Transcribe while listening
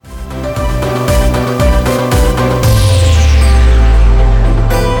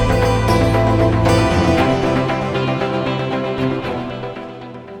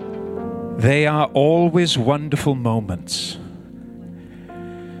They are always wonderful moments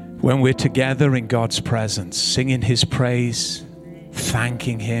when we're together in God's presence, singing His praise,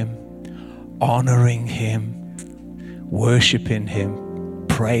 thanking Him, honoring Him, worshiping Him,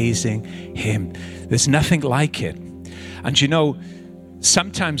 praising Him. There's nothing like it. And you know,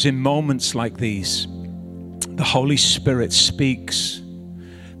 sometimes in moments like these, the Holy Spirit speaks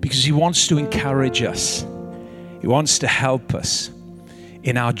because He wants to encourage us. He wants to help us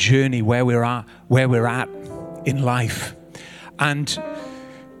in our journey where we're at in life. And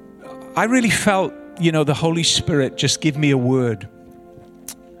I really felt, the Holy Spirit just give me a word,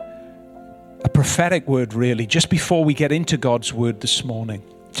 a prophetic word really, just before we get into God's word this morning,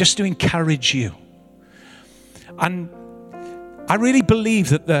 just to encourage you. And I really believe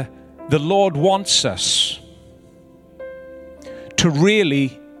that the Lord wants us to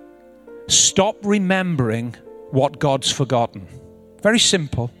really stop remembering what God's forgotten. Very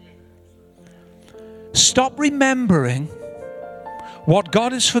simple. Stop remembering what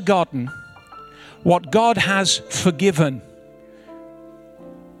God has forgotten, what God has forgiven.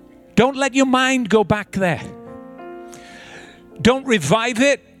 Don't let your mind go back there. Don't revive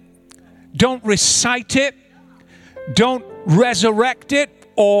it. Don't recite it. Don't resurrect it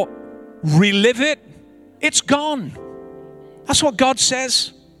or relive it. It's gone. That's what God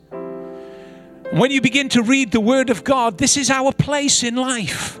says. When you begin to read the Word of God, this is our place in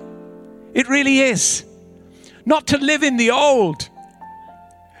life. It really is. Not to live in the old,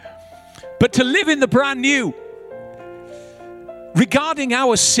 but to live in the brand new. Regarding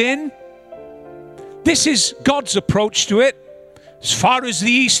our sin, this is God's approach to it. As far as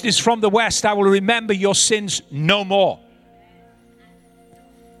the east is from the west, I will remember your sins no more.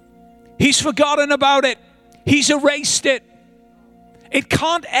 He's forgotten about it. He's erased it. It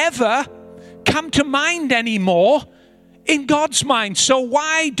can't ever come to mind anymore in God's mind. So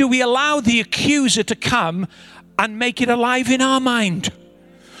why do we allow the accuser to come and make it alive in our mind?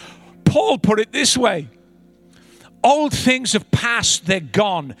 Paul put it this way: old things have passed, they're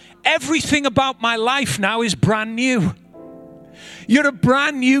gone. Everything about my life now is brand new. You're a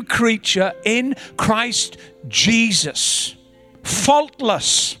brand new creature in Christ Jesus,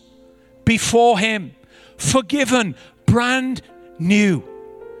 faultless before Him, forgiven, brand new.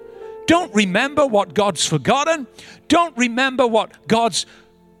 Don't remember what God's forgotten. Don't remember what God's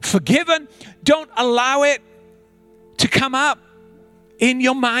forgiven. Don't allow it to come up in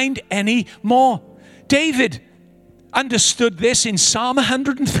your mind anymore. David understood this in Psalm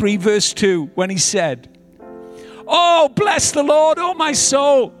 103 verse 2 when he said, "Oh, bless the Lord, oh my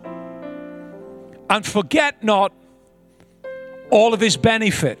soul, and forget not all of His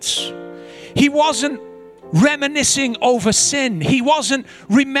benefits." He wasn't reminiscing over sin. He wasn't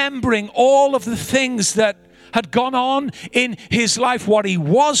remembering all of the things that had gone on in his life. What he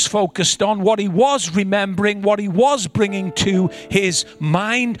was focused on, what he was remembering, what he was bringing to his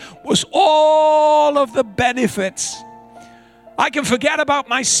mind was all of the benefits. I can forget about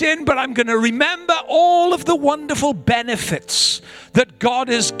my sin, but I'm going to remember all of the wonderful benefits that God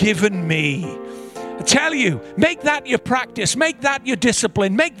has given me. I tell you, make that your practice, make that your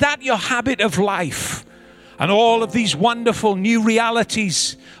discipline, make that your habit of life. And all of these wonderful new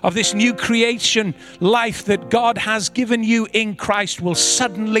realities of this new creation life that God has given you in Christ will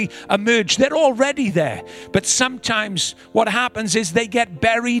suddenly emerge. They're already there. But sometimes what happens is they get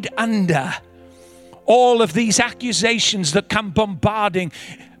buried under all of these accusations that come bombarded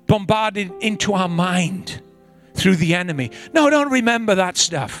into our mind through the enemy. No, don't remember that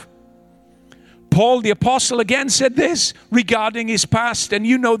stuff. Paul the apostle again said this regarding his past, and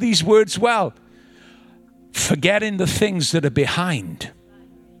you know these words well. Forgetting the things that are behind.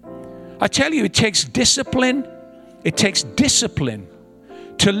 I tell you, it takes discipline. It takes discipline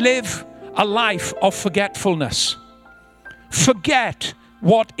to live a life of forgetfulness. Forget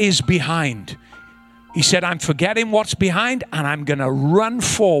what is behind. He said, I'm forgetting what's behind and I'm going to run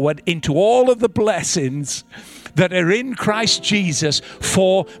forward into all of the blessings that are in Christ Jesus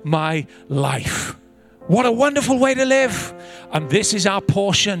for my life. What a wonderful way to live. And this is our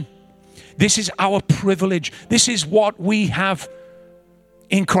portion. This is our privilege. This is what we have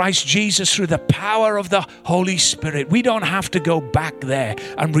in Christ Jesus through the power of the Holy Spirit. We don't have to go back there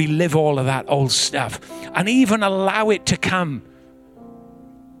and relive all of that old stuff and even allow it to come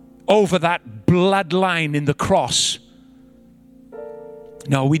over that bloodline in the cross.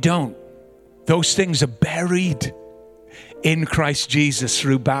 No, we don't. Those things are buried in Christ Jesus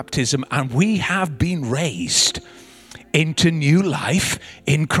through baptism, and we have been raised into new life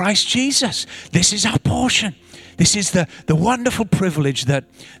in Christ Jesus. This is our portion. This is the wonderful privilege that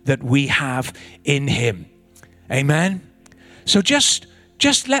we have in Him. Amen. So just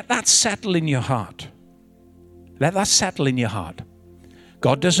Just let that settle in your heart. Let that settle in your heart.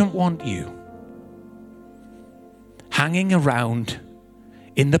 God doesn't want you hanging around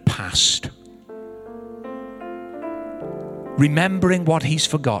in the past, remembering what he's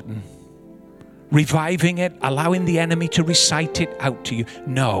forgotten, reviving it, allowing the enemy to recite it out to you.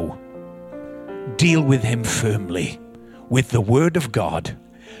 No. Deal with him firmly with the word of God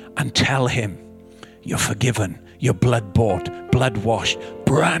and tell him you're forgiven, you're blood bought, blood washed,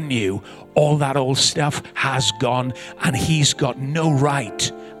 brand new. All that old stuff has gone and he's got no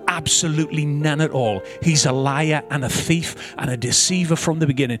right, absolutely none at all. He's a liar and a thief and a deceiver from the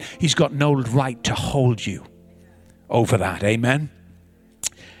beginning. He's got no right to hold you over that. Amen.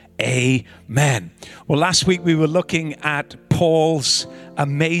 Amen. Well, last week we were looking at Paul's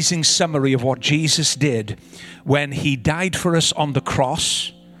amazing summary of what Jesus did when he died for us on the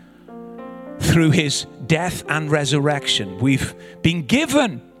cross through his death and resurrection. We've been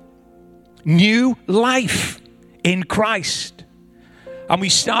given new life in Christ. And we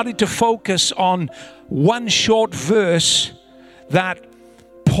started to focus on one short verse that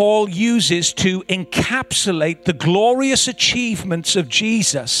Paul uses to encapsulate the glorious achievements of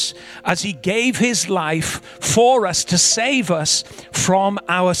Jesus as he gave his life for us to save us from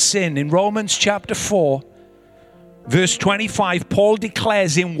our sin. In Romans chapter 4, verse 25, Paul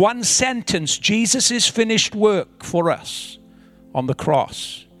declares in one sentence Jesus' finished work for us on the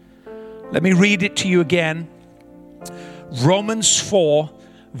cross. Let me read it to you again. Romans 4,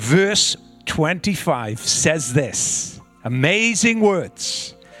 verse 25 says this. Amazing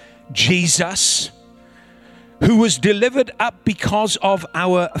words. Jesus, who was delivered up because of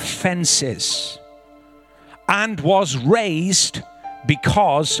our offenses and was raised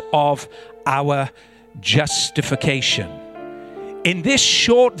because of our justification. In this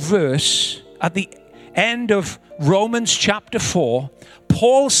short verse, at the end of Romans chapter 4,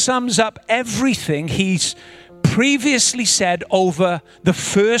 Paul sums up everything he's previously said over the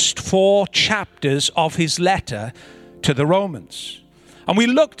first 4 chapters of his letter to the Romans. And we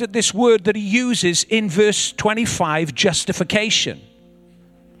looked at this word that he uses in verse 25, justification.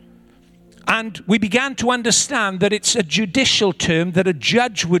 And we began to understand that it's a judicial term that a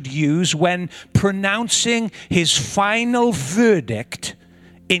judge would use when pronouncing his final verdict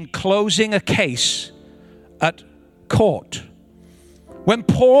in closing a case at court. When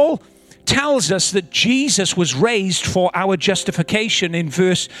Paul tells us that Jesus was raised for our justification in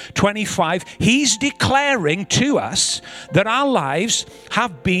verse 25, he's declaring to us that our lives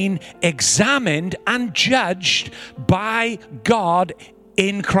have been examined and judged by God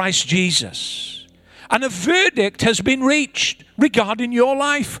in Christ Jesus. And a verdict has been reached regarding your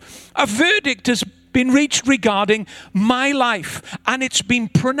life. A verdict has been reached regarding my life, and it's been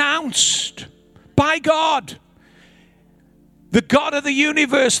pronounced by God, the God of the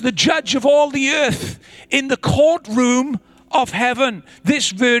universe, the judge of all the earth, in the courtroom of heaven.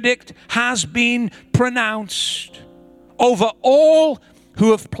 This verdict has been pronounced over all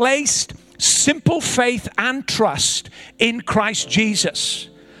who have placed simple faith and trust in Christ Jesus.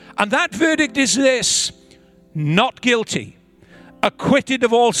 And that verdict is this: not guilty, acquitted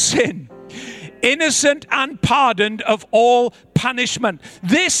of all sin, innocent and pardoned of all punishment.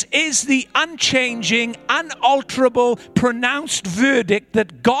 This is the unchanging, unalterable, pronounced verdict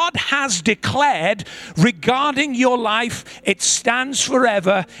that God has declared regarding your life. It stands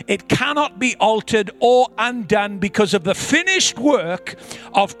forever. It cannot be altered or undone because of the finished work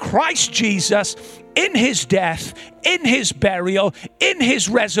of Christ Jesus in his death, in his burial, in his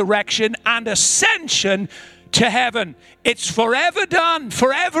resurrection and ascension to heaven. It's forever done,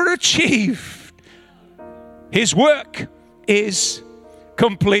 forever achieved. His work is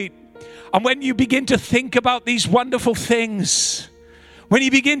complete. And when you begin to think about these wonderful things, when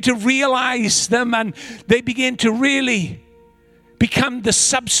you begin to realize them and they begin to really become the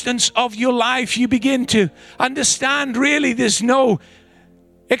substance of your life, you begin to understand really there's no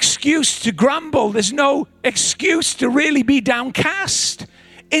excuse to grumble. There's no excuse to really be downcast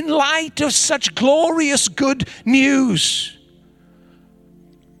in light of such glorious good news.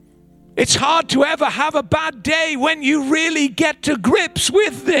 It's hard to ever have a bad day when you really get to grips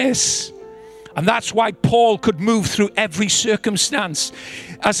with this. And that's why Paul could move through every circumstance,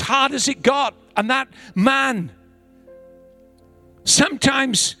 as hard as it got. And that man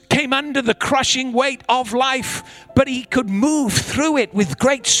sometimes came under the crushing weight of life, but he could move through it with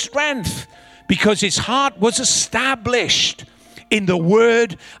great strength because his heart was established in the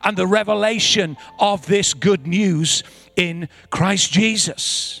word and the revelation of this good news in Christ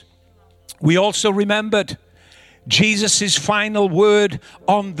Jesus. We also remembered Jesus' final word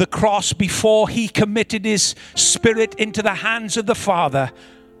on the cross before he committed his spirit into the hands of the Father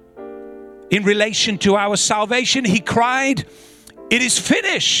in relation to our salvation, he cried, "It is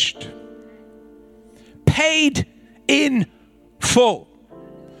finished." Paid in full.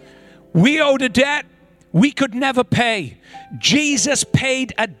 We owed a debt we could never pay. Jesus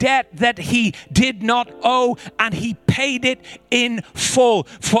paid a debt that he did not owe, and he paid it in full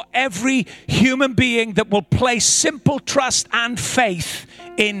for every human being that will place simple trust and faith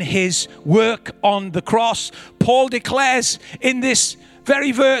in his work on the cross. Paul declares in this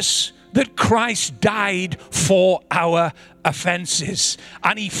very verse that Christ died for our offenses,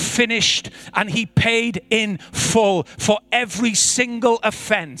 and he finished and he paid in full for every single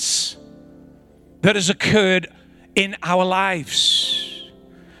offense that has occurred in our lives.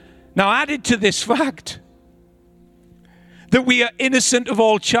 Now, added to this fact that we are innocent of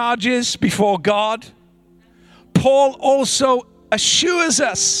all charges before God, Paul also assures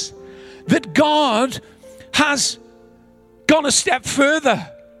us that God has gone a step further,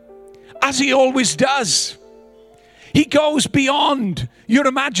 as he always does. He goes beyond your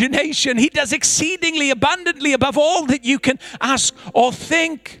imagination. He does exceedingly abundantly above all that you can ask or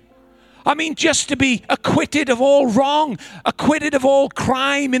think. I mean, just to be acquitted of all wrong, acquitted of all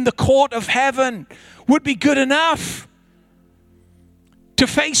crime in the court of heaven would be good enough. To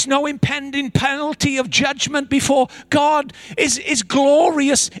face no impending penalty of judgment before God is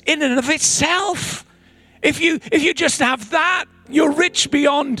glorious in and of itself. If you just have that, you're rich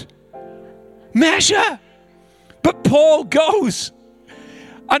beyond measure. But Paul goes,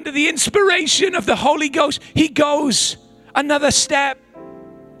 under the inspiration of the Holy Ghost, he goes another step.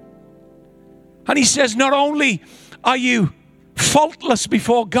 And he says, not only are you faultless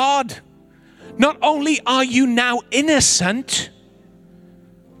before God, not only are you now innocent,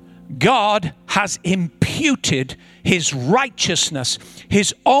 God has imputed his righteousness,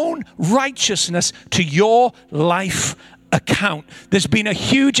 his own righteousness, to your life account. There's been a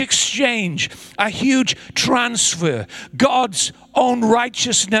huge exchange, a huge transfer. God's own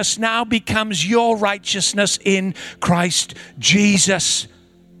righteousness now becomes your righteousness in Christ Jesus.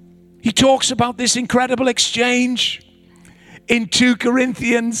 He talks about this incredible exchange in 2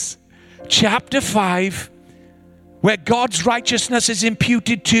 Corinthians chapter 5, where God's righteousness is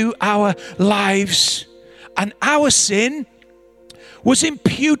imputed to our lives, and our sin was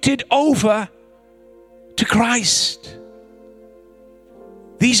imputed over to Christ.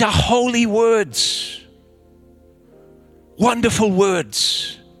 These are holy words, wonderful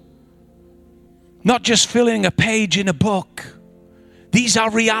words, not just filling a page in a book. These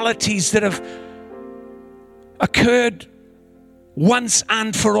are realities that have occurred once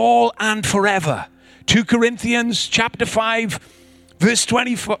and for all and forever. 2 Corinthians chapter 5, verse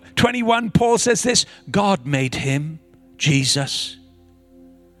 21, Paul says this, God made him, Jesus,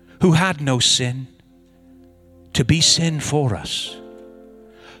 who had no sin, to be sin for us,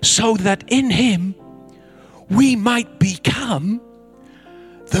 so that in him we might become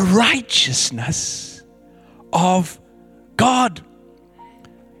the righteousness of God.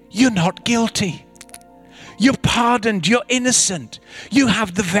 You're not guilty. You're pardoned. You're innocent. You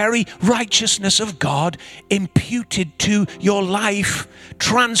have the very righteousness of God imputed to your life,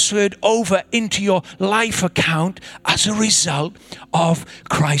 transferred over into your life account as a result of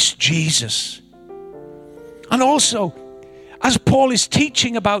Christ Jesus. And also, as Paul is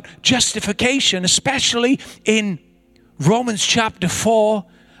teaching about justification, especially in Romans chapter 4,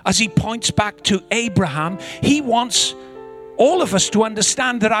 as he points back to Abraham, he wants all of us to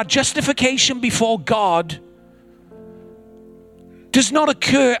understand that our justification before God does not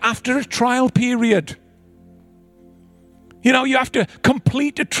occur after a trial period. You know, you have to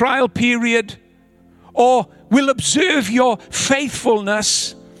complete a trial period, or we'll observe your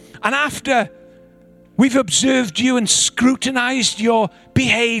faithfulness, and after we've observed you and scrutinized your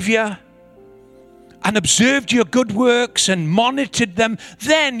behavior and observed your good works and monitored them,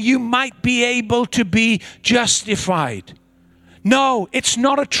 then you might be able to be justified. No, it's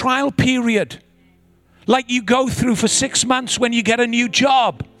not a trial period like you go through for 6 months when you get a new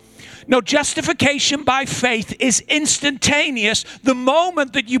job. No, justification by faith is instantaneous the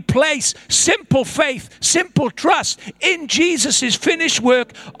moment that you place simple faith, simple trust in Jesus' finished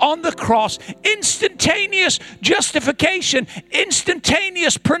work on the cross. Instantaneous justification,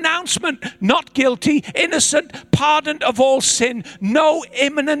 instantaneous pronouncement, not guilty, innocent, pardoned of all sin, no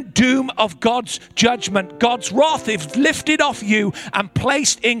imminent doom of God's judgment. God's wrath is lifted off you and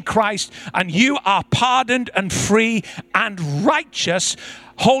placed in Christ, and you are pardoned and free and righteous,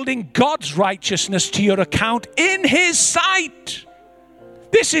 holding God's righteousness to your account in his sight.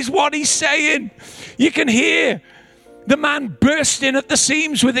 This is what he's saying. You can hear the man bursting at the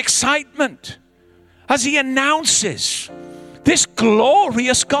seams with excitement as he announces this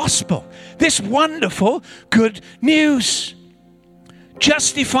glorious gospel, this wonderful good news.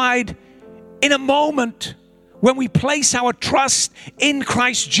 Justified in a moment when we place our trust in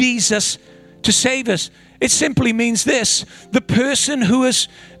Christ Jesus to save us. It simply means this: the person who has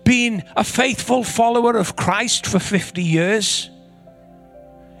been a faithful follower of Christ for 50 years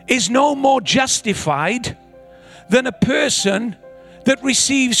is no more justified than a person that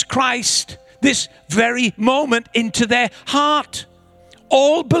receives Christ this very moment into their heart.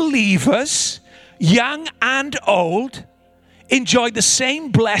 All believers, young and old, enjoy the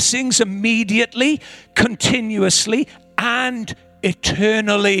same blessings immediately, continuously, and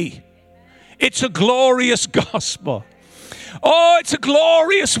eternally. It's a glorious gospel. Oh, it's a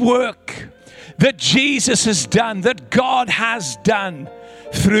glorious work that Jesus has done, that God has done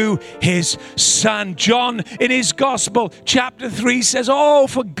through his Son. John, in his gospel, chapter 3 says, oh,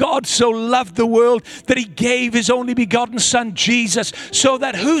 for God so loved the world that he gave his only begotten Son, Jesus, so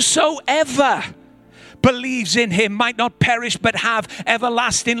that whosoever believes in him might not perish but have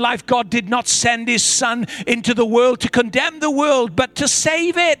everlasting life. God did not send his Son into the world to condemn the world, but to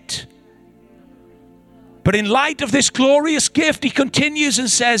save it. But in light of this glorious gift, he continues and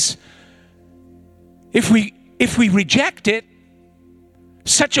says, if we reject it,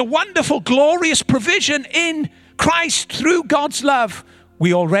 such a wonderful, glorious provision in Christ through God's love,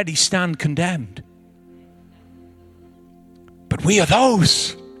 we already stand condemned. But we are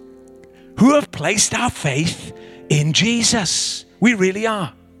those who have placed our faith in Jesus. We really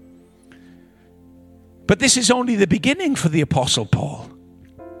are. But this is only the beginning for the Apostle Paul.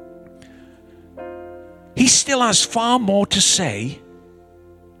 He still has far more to say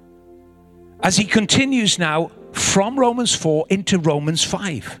as he continues now from Romans 4 into Romans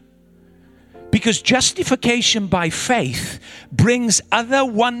 5. Because justification by faith brings other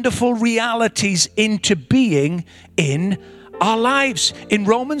wonderful realities into being in our lives. In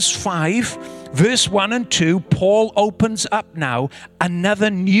Romans 5, verse 1 and 2, Paul opens up now another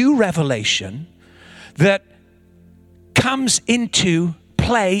new revelation that comes into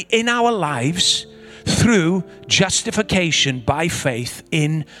play in our lives through justification by faith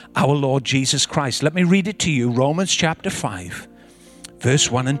in our Lord Jesus Christ. Let me read it to you. Romans chapter 5, verse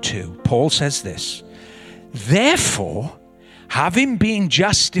 1 and 2. Paul says this: therefore, having been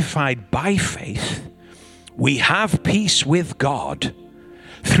justified by faith, we have peace with God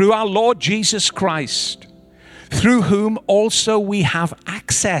through our Lord Jesus Christ, through whom also we have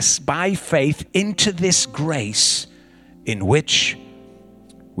access by faith into this grace in which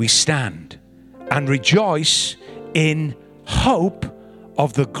we stand and rejoice in hope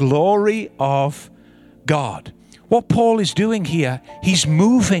of the glory of God. What Paul is doing here, he's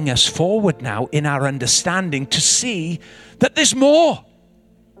moving us forward now in our understanding to see that there's more.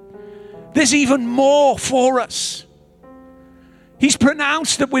 There's even more for us. He's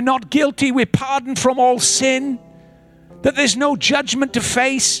pronounced that we're not guilty, we're pardoned from all sin, that there's no judgment to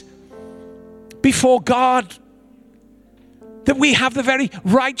face before God, that we have the very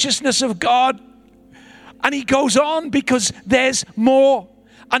righteousness of God. And he goes on because there's more.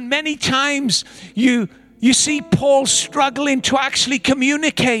 And many times you see Paul struggling to actually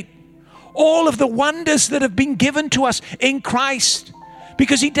communicate all of the wonders that have been given to us in Christ,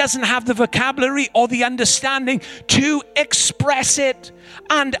 because he doesn't have the vocabulary or the understanding to express it.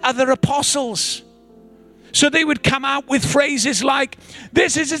 And other apostles, so they would come out with phrases like,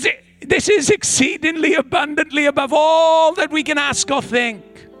 this is exceedingly abundantly above all that we can ask or think.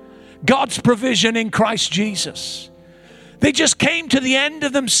 God's provision in Christ Jesus. They just came to the end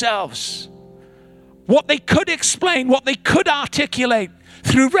of themselves. What they could explain, what they could articulate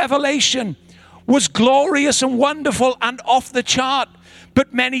through revelation was glorious and wonderful and off the chart.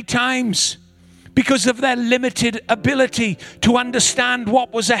 But many times, because of their limited ability to understand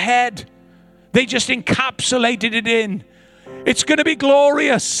what was ahead, they just encapsulated it in, it's going to be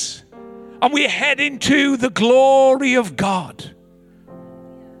glorious, and we're heading to the glory of God.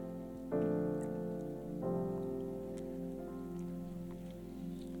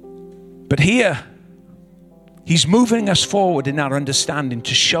 But here, he's moving us forward in our understanding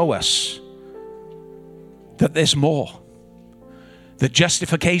to show us that there's more. That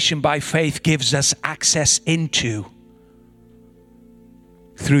justification by faith gives us access into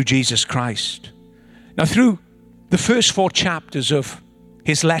through Jesus Christ. Now, through the first 4 chapters of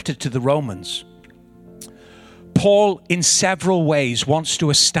his letter to the Romans, Paul in several ways wants to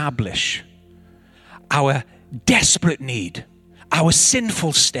establish our desperate need, our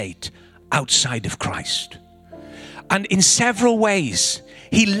sinful state outside of Christ. And in several ways,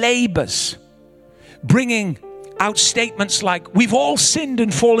 he labors, bringing out statements like, we've all sinned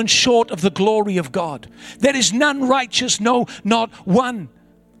and fallen short of the glory of God. There is none righteous, no, not one.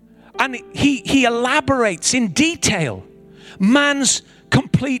 And he elaborates in detail man's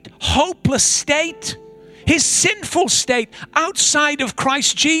complete hopeless state, his sinful state outside of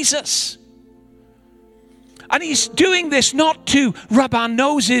Christ Jesus. And he's doing this not to rub our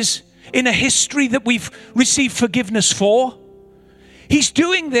noses in a history that we've received forgiveness for. He's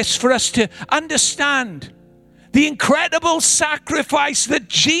doing this for us to understand the incredible sacrifice that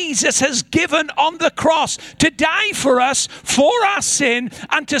Jesus has given on the cross to die for us, for our sin,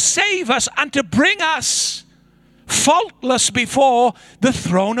 and to save us and to bring us faultless before the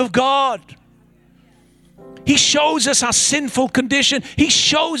throne of God. He shows us our sinful condition. He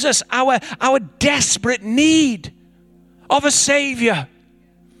shows us our desperate need of a Savior.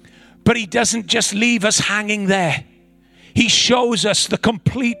 But he doesn't just leave us hanging there. He shows us the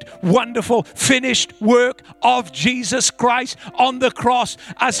complete, wonderful, finished work of Jesus Christ on the cross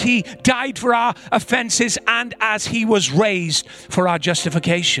as he died for our offenses and as he was raised for our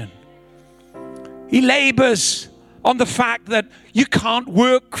justification. He labors on the fact that you can't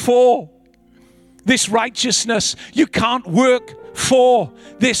work for this righteousness. You can't work for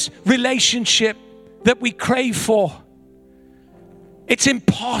this relationship that we crave for. It's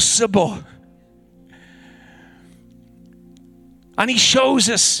impossible. And he shows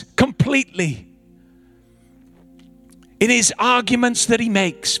us completely in his arguments that he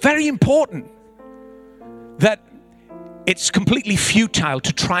makes, very important, that it's completely futile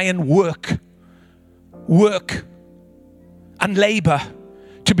to try and work and labor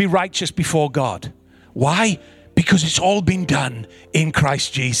to be righteous before God. Why? Because it's all been done in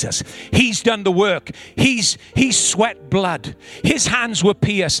Christ Jesus. He's done the work. He's sweat blood. His hands were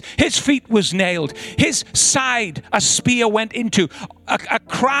pierced. His feet was nailed. His side a spear went into. A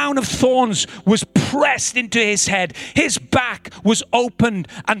crown of thorns was pressed into his head. His back was opened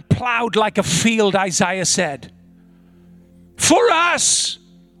and plowed like a field, Isaiah said. For us,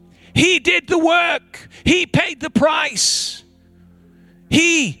 he did the work. He paid the price.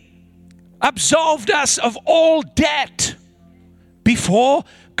 He absolved us of all debt before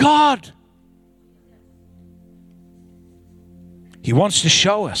God. He wants to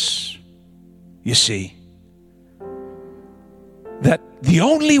show us, you see, that the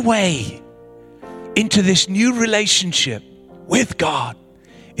only way into this new relationship with God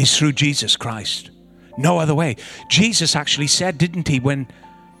is through Jesus Christ. No other way. Jesus actually said, didn't he, when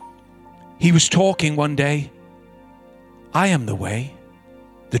he was talking one day, I am the way,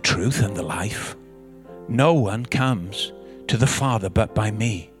 the truth, and the life. No one comes to the Father but by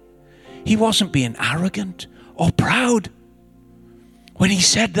me. He wasn't being arrogant or proud when he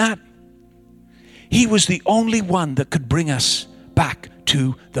said that. He was the only one that could bring us back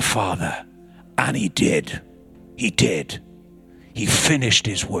to the Father. And he did. He did. He finished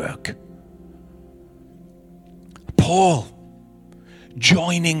his work. Paul,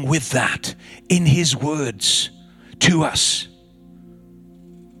 joining with that in his words to us,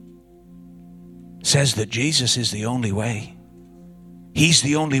 says that Jesus is the only way. He's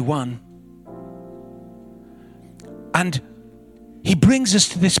the only one. And he brings us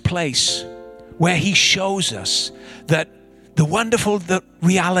to this place where he shows us that the wonderful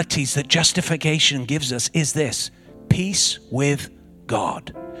realities that justification gives us is this: peace with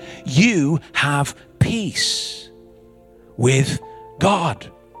God. You have peace with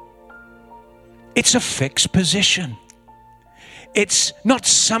God. It's a fixed position. It's not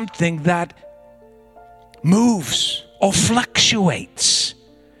something that moves or fluctuates.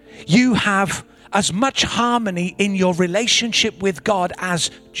 You have as much harmony in your relationship with God as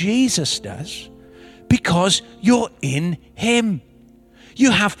Jesus does because you're in him.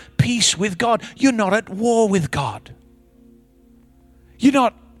 You have peace with God. You're not at war with God.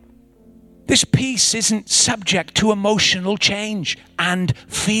 This peace isn't subject to emotional change and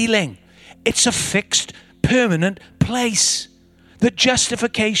feeling. It's a fixed, permanent place that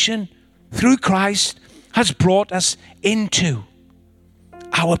justification through Christ has brought us into.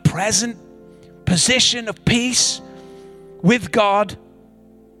 Our present position of peace with God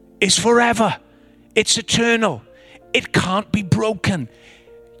is forever. It's eternal. It can't be broken.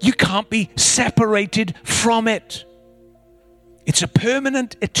 You can't be separated from it. It's a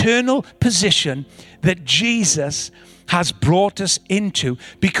permanent, eternal position that Jesus has brought us into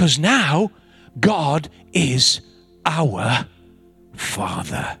because now God is our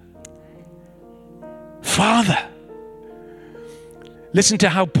Father. Father. Listen to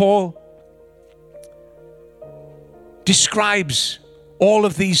how Paul describes all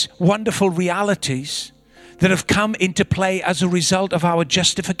of these wonderful realities that have come into play as a result of our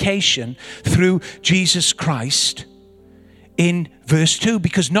justification through Jesus Christ in verse 2.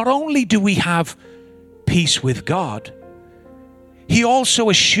 Because not only do we have peace with God, he also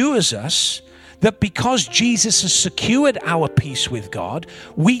assures us that because Jesus has secured our peace with God,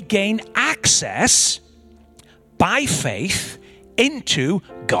 we gain access by faith into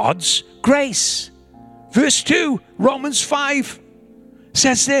God's grace. Verse 2, Romans 5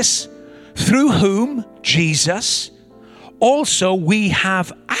 says this, through whom, Jesus, also we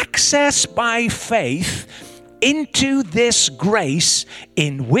have access by faith into this grace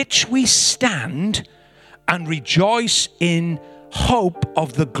in which we stand and rejoice in hope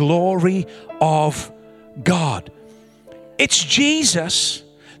of the glory of God. It's Jesus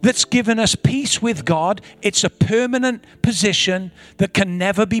that's given us peace with God. It's a permanent position that can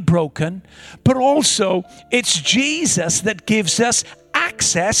never be broken. But also, it's Jesus that gives us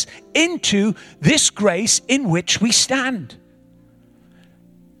access into this grace in which we stand.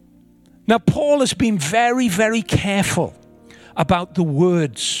 Now, Paul has been very, very careful about the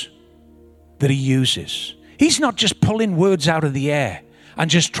words that he uses. He's not just pulling words out of the air and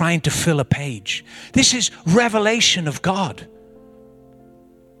just trying to fill a page. This is revelation of God.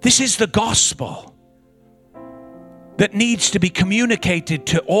 This is the gospel that needs to be communicated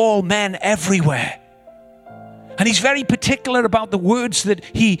to all men everywhere. And he's very particular about the words that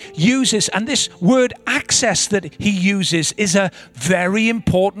he uses. And this word access that he uses is a very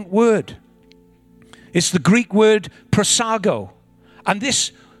important word. It's the Greek word prosago. And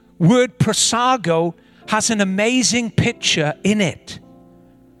this word prosago has an amazing picture in it.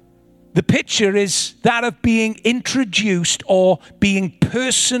 The picture is that of being introduced or being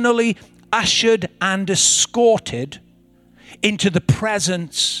personally ushered and escorted into the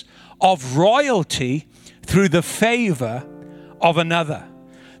presence of royalty through the favor of another.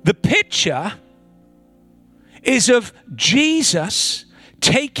 The picture is of Jesus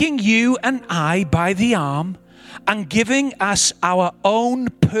taking you and I by the arm and giving us our own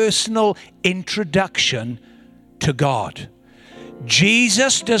personal introduction to God.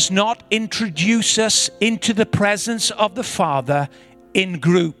 Jesus does not introduce us into the presence of the Father in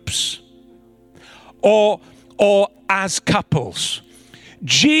groups or as couples.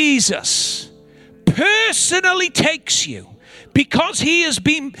 Jesus personally takes you because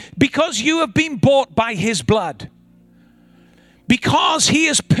you have been bought by his blood. Because he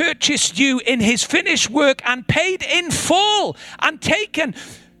has purchased you in his finished work and paid in full and taken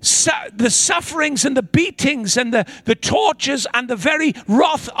the sufferings and the beatings and the tortures and the very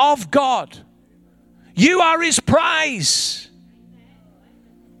wrath of God. You are his prize.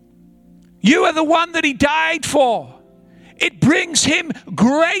 You are the one that he died for. It brings him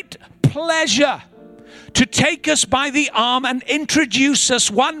great pleasure to take us by the arm and introduce us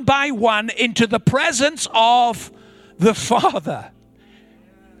one by one into the presence of the Father.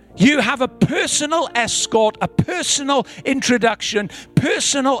 You have a personal escort, a personal introduction,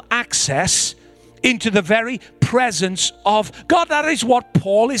 personal access into the very presence of God. That is what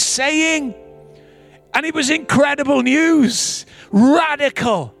Paul is saying. And it was incredible news,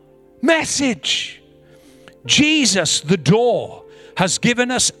 radical message. Jesus, the door, has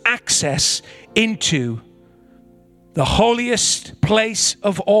given us access into the holiest place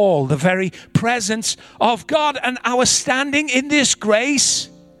of all, the very presence of God. And our standing in this grace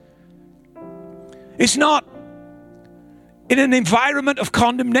is not in an environment of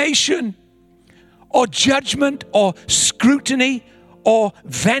condemnation or judgment or scrutiny or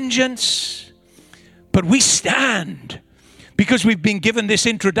vengeance, but we stand because we've been given this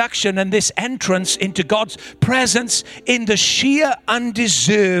introduction and this entrance into God's presence in the sheer,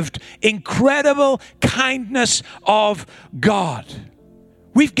 undeserved, incredible kindness of God.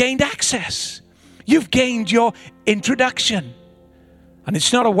 We've gained access. You've gained your introduction. And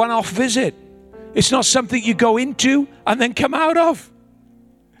it's not a one-off visit. It's not something you go into and then come out of.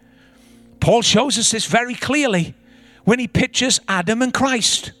 Paul shows us this very clearly when he pictures Adam and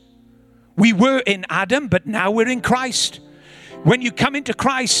Christ. We were in Adam, but now we're in Christ. When you come into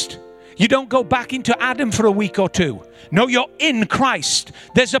Christ, you don't go back into Adam for a week or two. No, you're in Christ.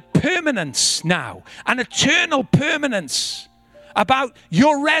 There's a permanence now, an eternal permanence about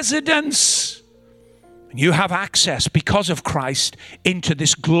your residence. You have access because of Christ into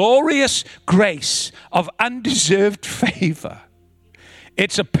this glorious grace of undeserved favor.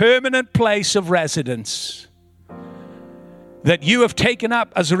 It's a permanent place of residence that you have taken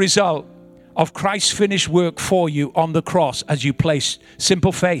up as a result of Christ's finished work for you on the cross as you place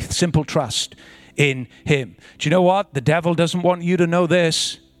simple faith, simple trust in him. Do you know what? The devil doesn't want you to know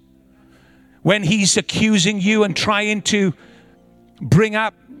this. When he's accusing you and trying to bring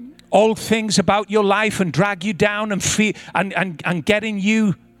up old things about your life and drag you down and feel and getting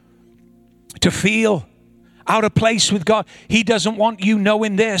you to feel out of place with God. He doesn't want you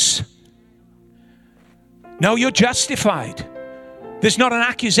knowing this. No, you're justified. There's not an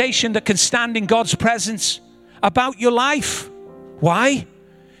accusation that can stand in God's presence about your life. Why?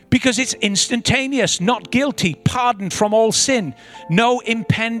 Because it's instantaneous, not guilty, pardoned from all sin, no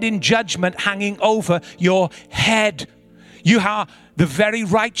impending judgment hanging over your head. You are the very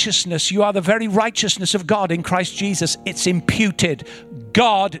righteousness. You are the very righteousness of God in Christ Jesus. It's imputed.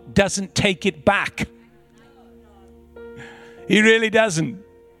 God doesn't take it back. He really doesn't.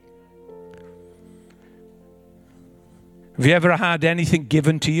 Have you ever had anything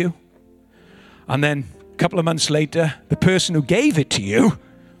given to you? And then a couple of months later, the person who gave it to you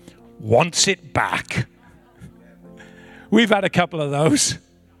wants it back. We've had a couple of those.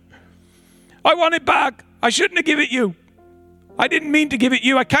 I want it back. I shouldn't have given it you. I didn't mean to give it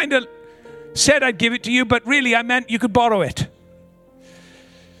you. I kind of said I'd give it to you, but really I meant you could borrow it.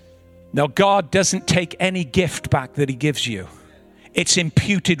 Now, God doesn't take any gift back that he gives you. It's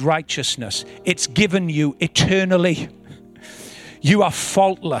imputed righteousness. It's given you eternally. You are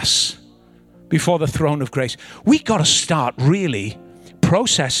faultless before the throne of grace. We got to start really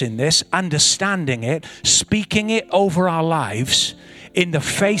processing this, understanding it, speaking it over our lives in the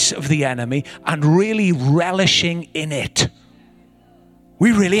face of the enemy, and really relishing in it.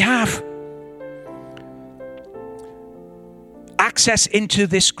 We really have. Access into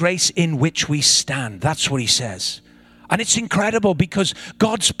this grace in which we stand. That's what he says. And it's incredible because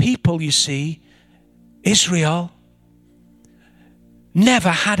God's people, you see, Israel, never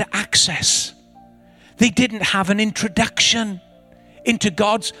had access. They didn't have an introduction into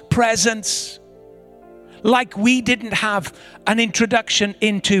God's presence. Like we didn't have an introduction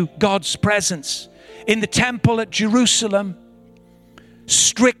into God's presence. In the temple at Jerusalem,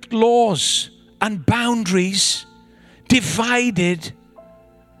 strict laws and boundaries divided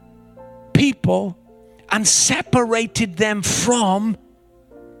people and separated them from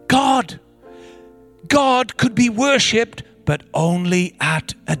God. God could be worshipped, but only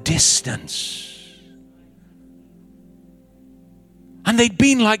at a distance. And they'd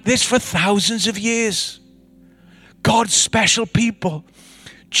been like this for thousands of years. God's special people,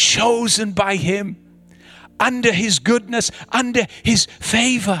 chosen by him, under his goodness, under his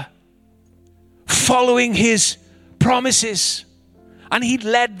favor, following his promises. And he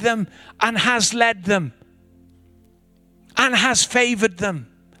led them and has led them and has favored them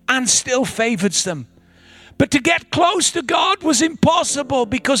and still favors them. But to get close to God was impossible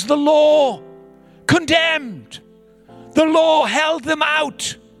because the law condemned. The law held them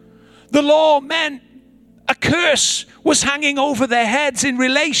out. The law meant a curse was hanging over their heads in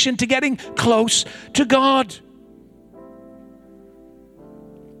relation to getting close to God.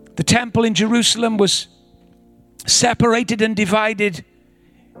 The temple in Jerusalem was separated and divided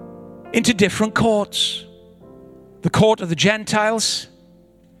into different courts. The court of the Gentiles,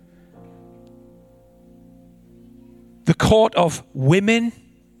 the court of women,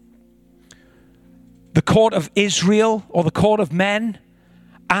 the court of Israel, or the court of men,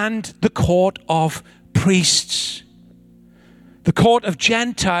 and the court of priests. The court of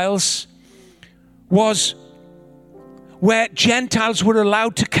Gentiles was where Gentiles were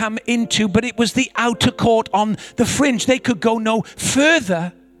allowed to come into, but it was the outer court on the fringe. They could go no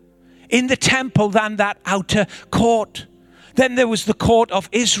further in the temple than that outer court. Then there was the court of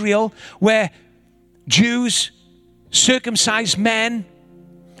Israel, where Jews, circumcised men,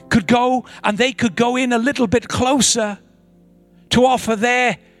 could go, and they could go in a little bit closer to offer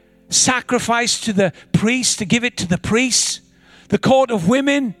their sacrifice to the priest, to give it to the priests. The court of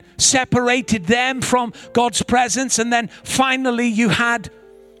women separated them from God's presence. And then finally you had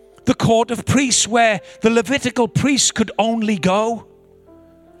the court of priests, where the Levitical priests could only go,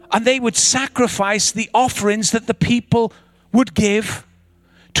 and they would sacrifice the offerings that the people would give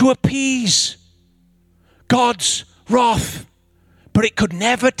to appease God's wrath. But it could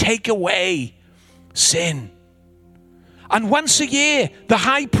never take away sin. And once a year, the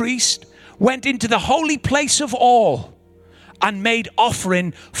high priest went into the holy place of all and made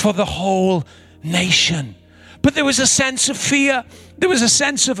offering for the whole nation. But there was a sense of fear. There was a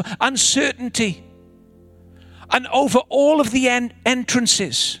sense of uncertainty. And over all of the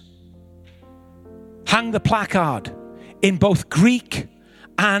entrances hung the placard in both Greek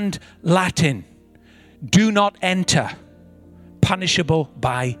and Latin: "Do not enter, punishable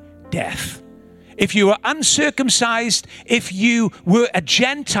by death." If you were uncircumcised, if you were a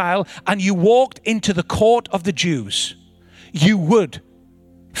Gentile and you walked into the court of the Jews, you would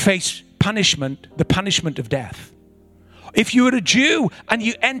face punishment, the punishment of death. If you were a Jew and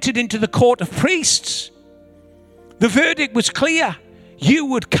you entered into the court of priests, the verdict was clear. You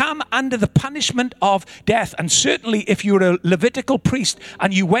would come under the punishment of death. And certainly if you were a Levitical priest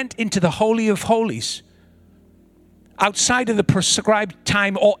and you went into the Holy of Holies, outside of the prescribed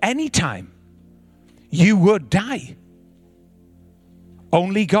time or any time, you would die.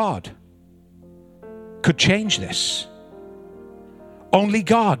 Only God could change this. Only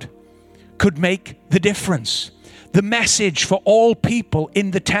God could make the difference. The message for all people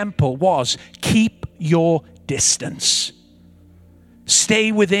in the temple was, keep your distance.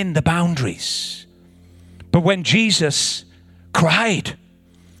 Stay within the boundaries. But when Jesus cried,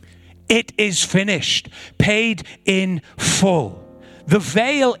 it is finished, paid in full. The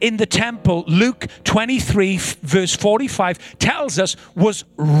veil in the temple, Luke 23, verse 45, tells us was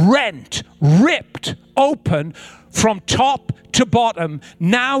rent, ripped open from top to bottom.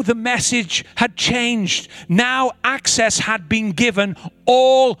 Now the message had changed. Now access had been given.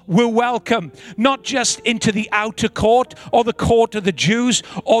 All were welcome, not just into the outer court or the court of the Jews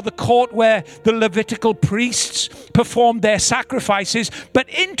or the court where the Levitical priests performed their sacrifices, but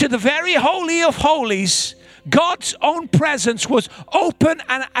into the very Holy of Holies. God's own presence was open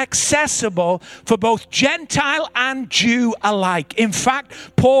and accessible for both Gentile and Jew alike. In fact,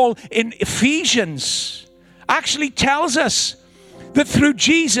 Paul in Ephesians actually tells us that through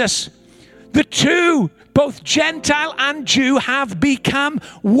Jesus, the two, both Gentile and Jew, have become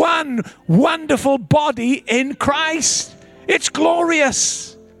one wonderful body in Christ. It's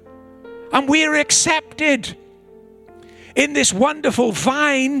glorious. And we're accepted in this wonderful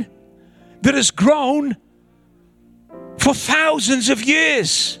vine that has grown for thousands of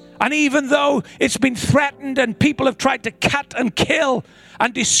years. And even though it's been threatened and people have tried to cut and kill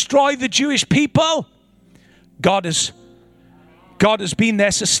and destroy the Jewish people, God has been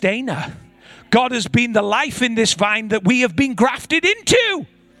their sustainer. God has been the life in this vine that we have been grafted into.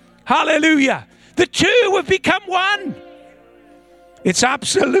 Hallelujah. The two have become one. It's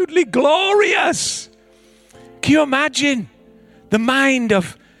absolutely glorious. Can you imagine the mind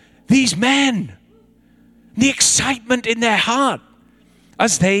of these men? The excitement in their heart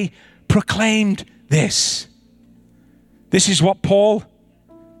as they proclaimed this. This is what Paul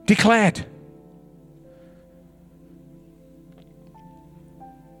declared.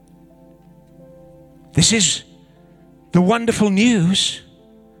 This is the wonderful news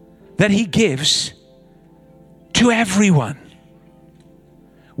that he gives to everyone.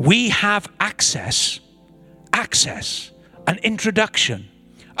 We have access, an introduction,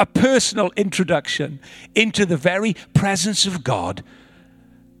 a personal introduction into the very presence of God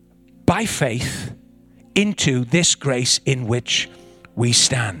by faith into this grace in which we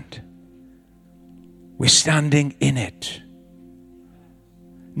stand. We're standing in it.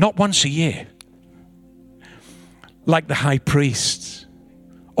 Not once a year, like the high priests,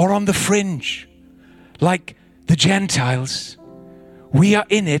 or on the fringe, like the Gentiles. We are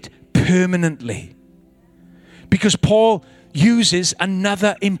in it permanently. Because Paul uses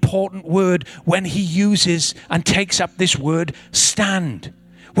another important word when he uses and takes up this word, stand.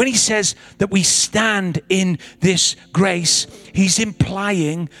 When he says that we stand in this grace, he's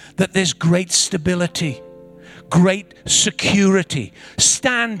implying that there's great stability, great security.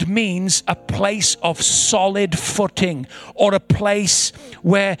 Stand means a place of solid footing, or a place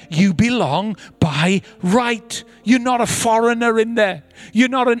where you belong by right. You're not a foreigner in there. You're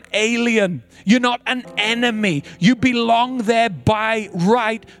not an alien. You're not an enemy. You belong there by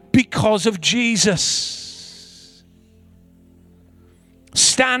right because of Jesus.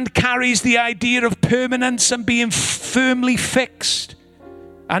 Stand carries the idea of permanence and being firmly fixed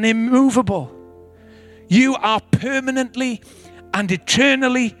and immovable. You are permanently and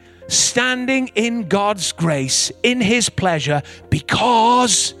eternally standing in God's grace, in his pleasure,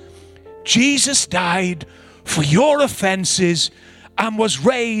 because Jesus died for your offenses and was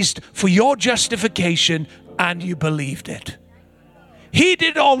raised for your justification, and you believed it. He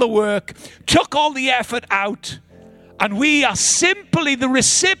did all the work, took all the effort out, and we are simply the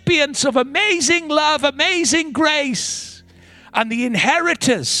recipients of amazing love, amazing grace, and the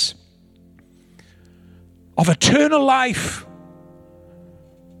inheritors of eternal life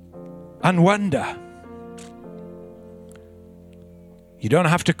and wonder. You don't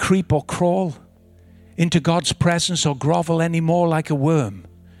have to creep or crawl into God's presence or grovel anymore like a worm.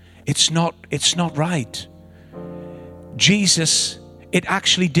 It's not right. Jesus, it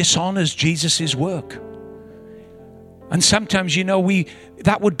actually dishonors Jesus' work. And sometimes,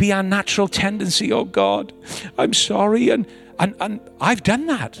 that would be our natural tendency. Oh God, I'm sorry. And I've done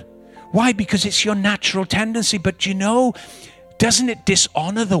that. Why? Because it's your natural tendency. But doesn't it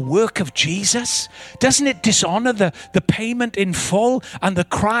dishonor the work of Jesus? Doesn't it dishonor the payment in full and the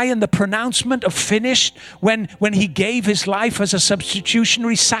cry and the pronouncement of finished when he gave his life as a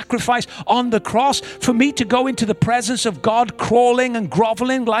substitutionary sacrifice on the cross? For me to go into the presence of God crawling and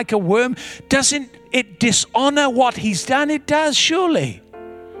groveling like a worm, doesn't it dishonor what he's done? It does, surely.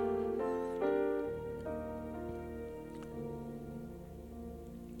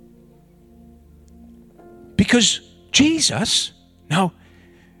 Because Jesus, now,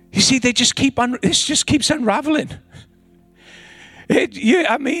 you see, this just keeps unraveling. You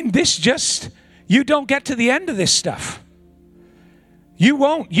don't get to the end of this stuff. You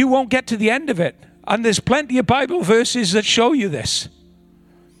won't get to the end of it. And there's plenty of Bible verses that show you this.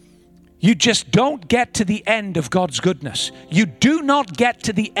 You just don't get to the end of God's goodness. You do not get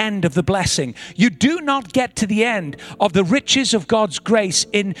to the end of the blessing. You do not get to the end of the riches of God's grace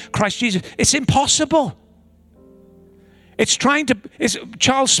in Christ Jesus. It's impossible.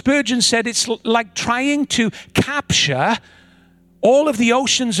 Charles Spurgeon said it's like trying to capture all of the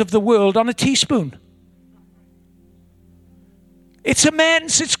oceans of the world on a teaspoon. It's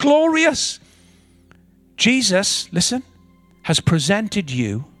immense, it's glorious. Jesus, listen, has presented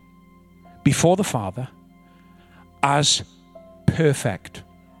you before the Father as perfect.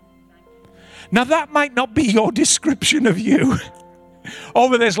 Now that might not be your description of you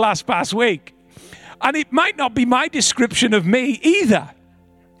over this past week. And it might not be my description of me either.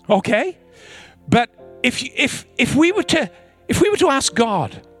 Okay? But if we were to ask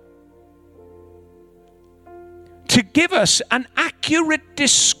God to give us an accurate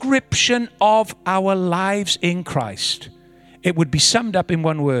description of our lives in Christ, it would be summed up in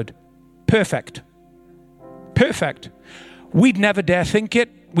one word: perfect. Perfect. We'd never dare think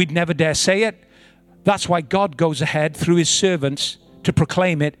it. We'd never dare say it. That's why God goes ahead through his servants to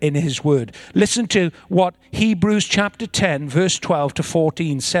proclaim it in his word. Listen to what Hebrews chapter 10, verse 12 to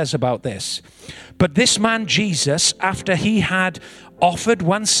 14 says about this. But this man Jesus, after he had offered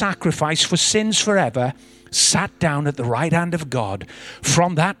one sacrifice for sins forever, sat down at the right hand of God.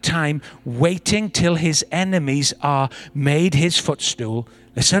 From that time, waiting till his enemies are made his footstool.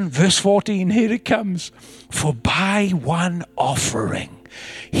 Listen, verse 14, here it comes. For by one offering,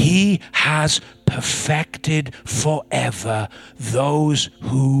 he has perfected forever those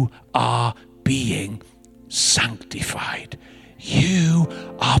who are being sanctified. You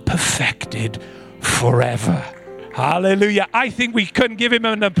are perfected forever. Hallelujah. I think we couldn't give him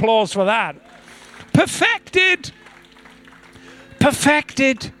an applause for that. Perfected.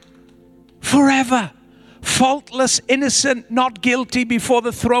 Perfected forever. Faultless, innocent, not guilty before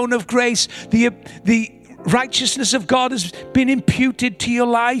the throne of grace. The righteousness of God has been imputed to your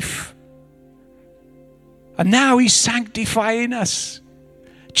life. And now he's sanctifying us,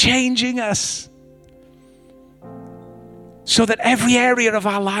 changing us, so that every area of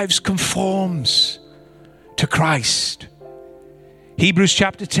our lives conforms to Christ. Hebrews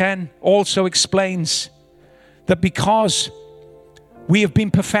chapter 10 also explains that because we have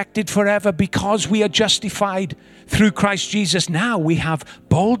been perfected forever, because we are justified through Christ Jesus, now we have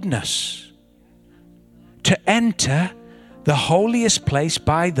boldness to enter the holiest place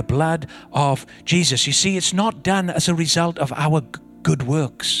by the blood of Jesus. You see, it's not done as a result of our good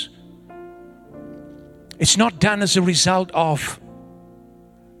works. It's not done as a result of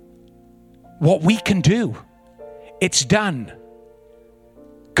what we can do. It's done,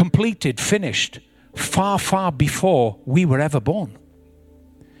 completed, finished, far, far before we were ever born.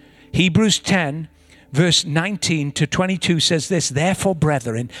 Hebrews 10, verse 19 to 22 says this: Therefore,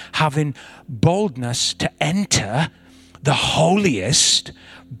 brethren, having boldness to enter the holiest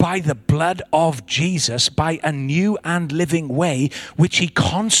by the blood of Jesus, by a new and living way, which he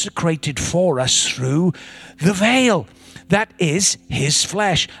consecrated for us through the veil, that is his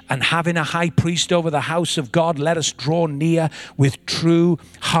flesh. And having a high priest over the house of God, let us draw near with true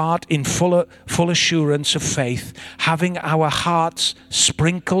heart in full assurance of faith, having our hearts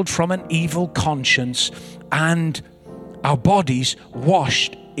sprinkled from an evil conscience and our bodies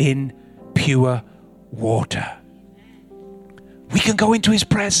washed in pure water. We can go into his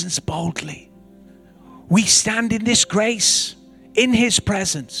presence boldly. We stand in this grace, in his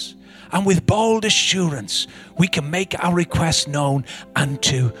presence, and with bold assurance, we can make our request known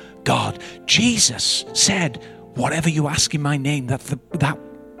unto God. Jesus said, whatever you ask in my name,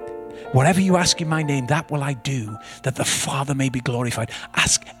 whatever you ask in my name, that will I do, that the Father may be glorified.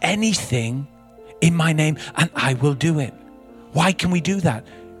 Ask anything in my name, and I will do it. Why can we do that?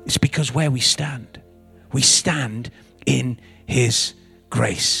 It's because where we stand in his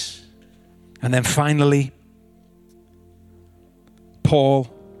grace. And then finally,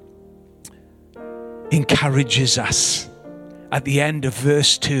 Paul encourages us at the end of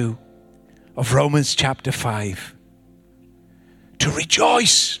verse 2 of Romans chapter 5. To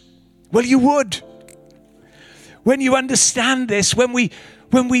rejoice. Well, you would. When you understand this, when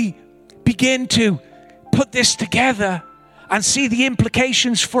we begin to put this together and see the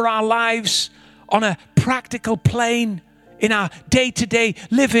implications for our lives on a practical plane in our day-to-day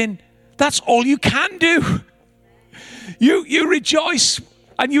living, that's all you can do. You rejoice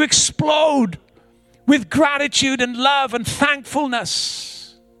and you explode with gratitude and love and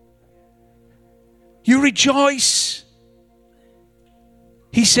thankfulness. You rejoice.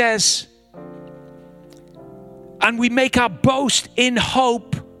 He says, and we make our boast in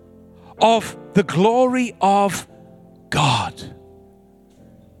hope of the glory of God.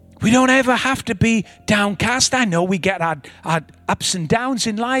 We don't ever have to be downcast. I know we get our ups and downs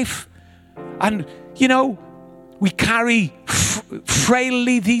in life. And, you know, we carry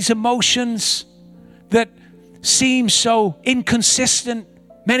frailly these emotions that seem so inconsistent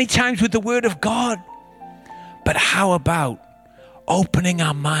many times with the Word of God. But how about opening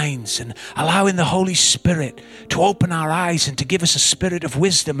our minds and allowing the Holy Spirit to open our eyes and to give us a spirit of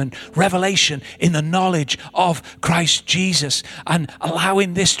wisdom and revelation in the knowledge of Christ Jesus, and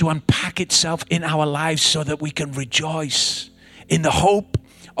allowing this to unpack itself in our lives so that we can rejoice in the hope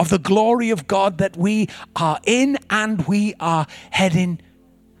of the glory of God that we are in and we are heading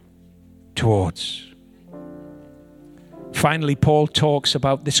towards. Finally, Paul talks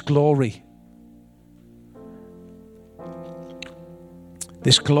about this glory.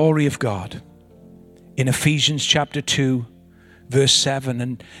 This glory of God in Ephesians chapter 2, verse 7.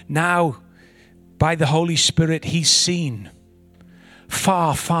 And now, by the Holy Spirit, he's seen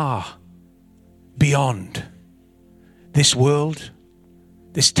far, far beyond this world,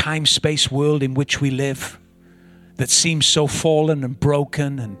 this time-space world in which we live that seems so fallen and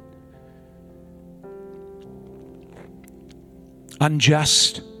broken and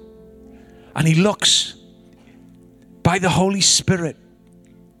unjust. And he looks by the Holy Spirit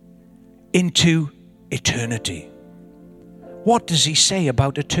into eternity. What does he say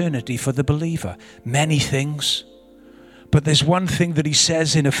about eternity for the believer? Many things. But there's one thing that he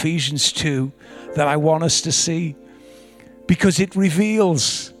says in Ephesians 2 that I want us to see, because it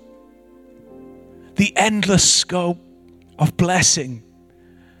reveals the endless scope of blessing,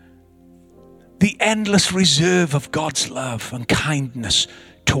 the endless reserve of God's love and kindness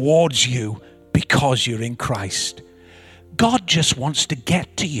towards you because you're in Christ. God just wants to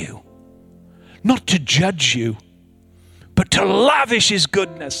get to you. Not to judge you, but to lavish his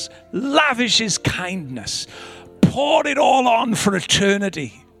goodness, lavish his kindness, pour it all on for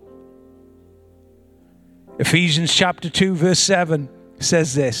eternity. Ephesians chapter 2, verse 7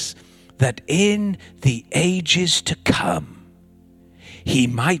 says this, that in the ages to come, he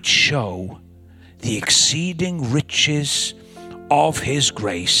might show the exceeding riches of his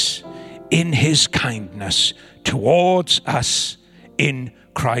grace in his kindness towards us in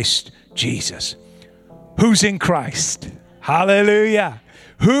Christ Jesus. Who's in Christ? Hallelujah.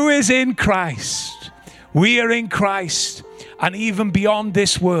 Who is in Christ? We are in Christ. And even beyond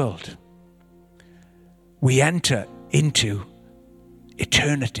this world, we enter into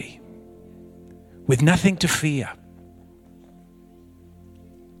eternity with nothing to fear,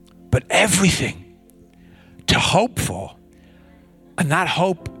 but everything to hope for. And that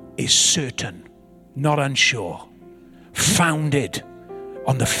hope is certain, not unsure, founded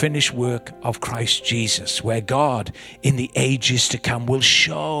on the finished work of Christ Jesus, where God in the ages to come will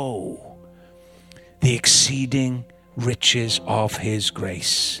show the exceeding riches of his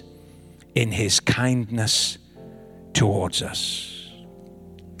grace in his kindness towards us.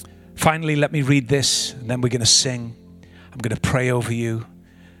 Finally, let me read this, and then we're going to sing. I'm going to pray over you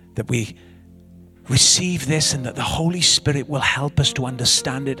that we receive this and that the Holy Spirit will help us to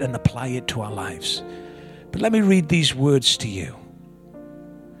understand it and apply it to our lives. But let me read these words to you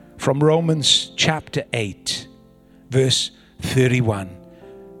from Romans chapter 8, verse 31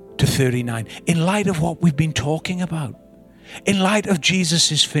 to 39. In light of what we've been talking about, in light of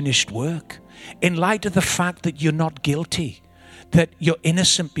Jesus' finished work, in light of the fact that you're not guilty, that you're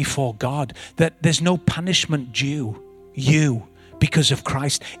innocent before God, that there's no punishment due you because of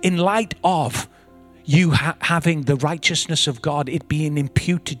Christ, in light of you having the righteousness of God, it being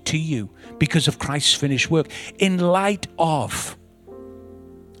imputed to you because of Christ's finished work, in light of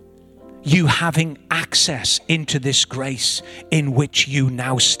you having access into this grace in which you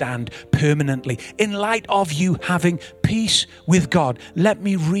now stand permanently, in light of you having peace with God, let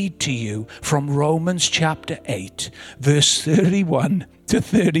me read to you from Romans chapter 8, verse 31 to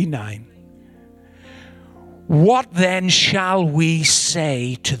 39. What then shall we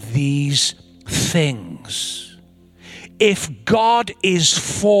say to these things? if God is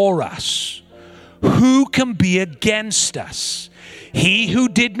for us, who can be against us? He who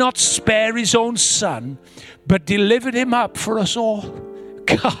did not spare his own son, but delivered him up for us all.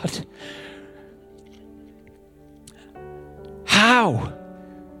 God, how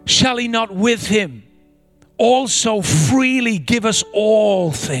shall he not with him also freely give us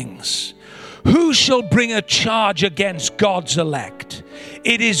all things? Who shall bring a charge against God's elect?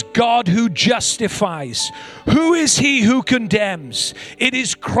 It is God who justifies. Who is he who condemns? It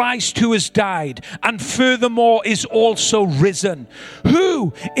is Christ who has died, and furthermore is also risen,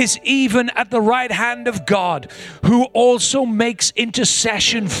 who is even at the right hand of God, who also makes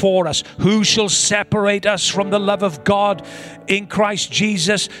intercession for us. Who shall separate us from the love of God in Christ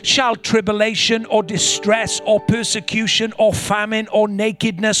Jesus? Shall tribulation or distress or persecution or famine or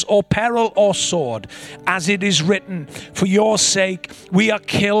nakedness or peril or sword? As it is written, for your sake we are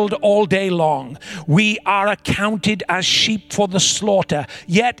killed all day long. We are accounted as sheep for the slaughter.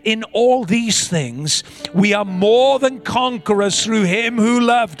 Yet in all these things we are more than conquerors through him who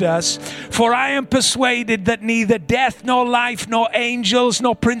loved us. For I am persuaded that neither death nor life, nor angels,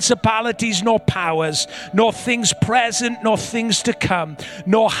 nor principalities, nor powers, nor things present, nor things to come,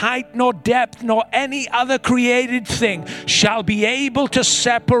 nor height, nor depth, nor any other created thing shall be able to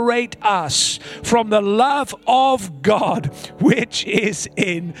separate us from the love of God, which is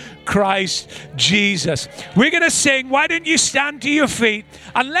in Christ Jesus. We're going to sing. Why don't you stand to your feet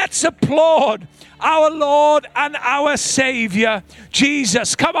and let's applaud our Lord and our Savior,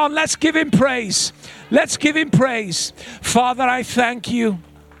 Jesus. Come on, let's give him praise. Let's give him praise. Father, I thank you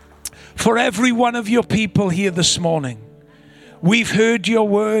for every one of your people here this morning. We've heard your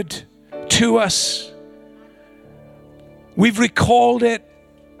word to us. We've recalled it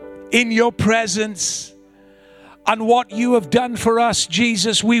in your presence. And what you have done for us,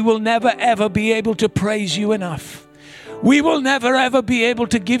 Jesus, we will never ever be able to praise you enough. We will never ever be able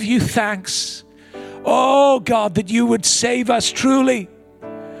to give you thanks. Oh God, that you would save us truly.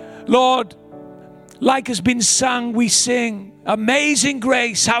 Lord, like has been sung, we sing, Amazing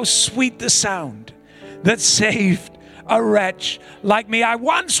Grace, how sweet the sound that saved a wretch like me. I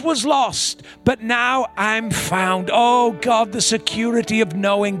once was lost, but now I'm found. Oh God, the security of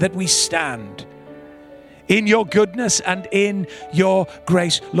knowing that we stand in your goodness and in your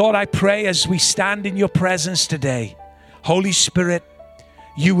grace. Lord, I pray as we stand in your presence today, Holy Spirit,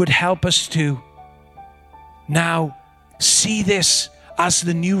 you would help us to now see this as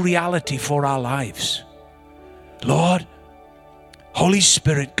the new reality for our lives. Lord, Holy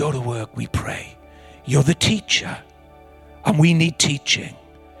Spirit, go to work, we pray. You're the teacher, and we need teaching.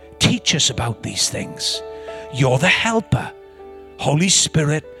 Teach us about these things. You're the helper. Holy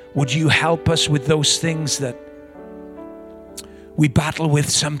Spirit, would you help us with those things that we battle with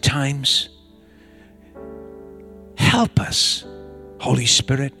sometimes? Help us, Holy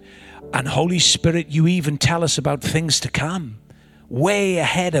Spirit. And Holy Spirit, you even tell us about things to come, way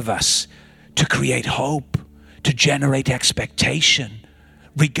ahead of us, to create hope, to generate expectation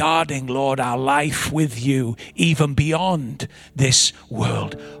regarding, Lord, our life with you, even beyond this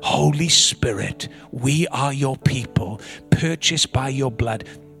world. Holy Spirit, we are your people, purchased by your blood.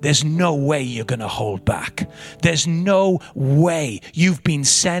 There's no way you're going to hold back. There's no way. You've been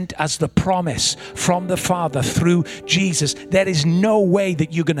sent as the promise from the Father through Jesus. There is no way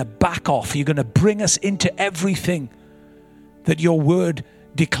that you're going to back off. You're going to bring us into everything that your word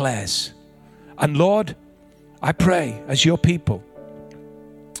declares. And Lord, I pray as your people,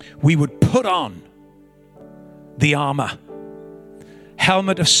 we would put on the armor,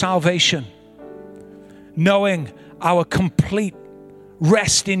 helmet of salvation, knowing our complete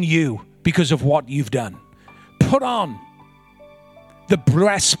rest in you because of what you've done. Put on the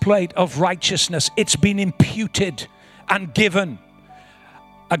breastplate of righteousness. It's been imputed and given.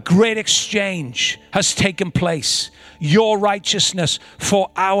 A great exchange has taken place. Your righteousness for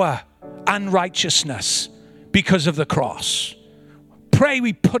our unrighteousness because of the cross. Pray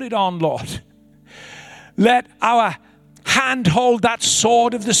we put it on, Lord. Let our hand hold that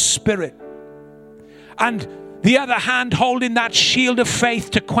sword of the Spirit, and the other hand holding that shield of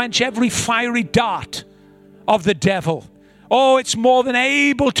faith to quench every fiery dart of the devil. Oh, it's more than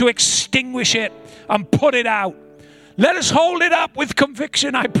able to extinguish it and put it out. Let us hold it up with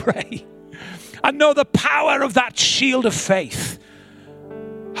conviction, I pray, and know the power of that shield of faith.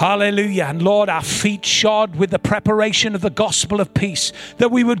 Hallelujah. And Lord, our feet shod with the preparation of the gospel of peace,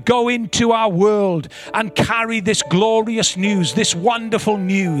 that we would go into our world and carry this glorious news, this wonderful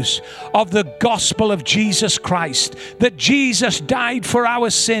news of the gospel of Jesus Christ, that Jesus died for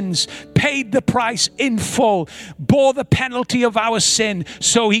our sins, paid the price in full, bore the penalty of our sin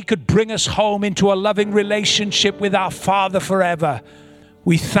so he could bring us home into a loving relationship with our Father forever.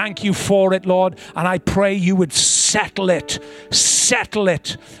 We thank you for it, Lord, and I pray you would settle it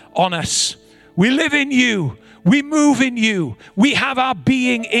on us. We live in you. We move in you. We have our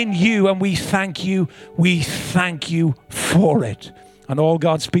being in you, and we thank you. We thank you for it. And all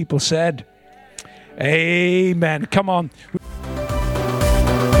God's people said, amen. Come on.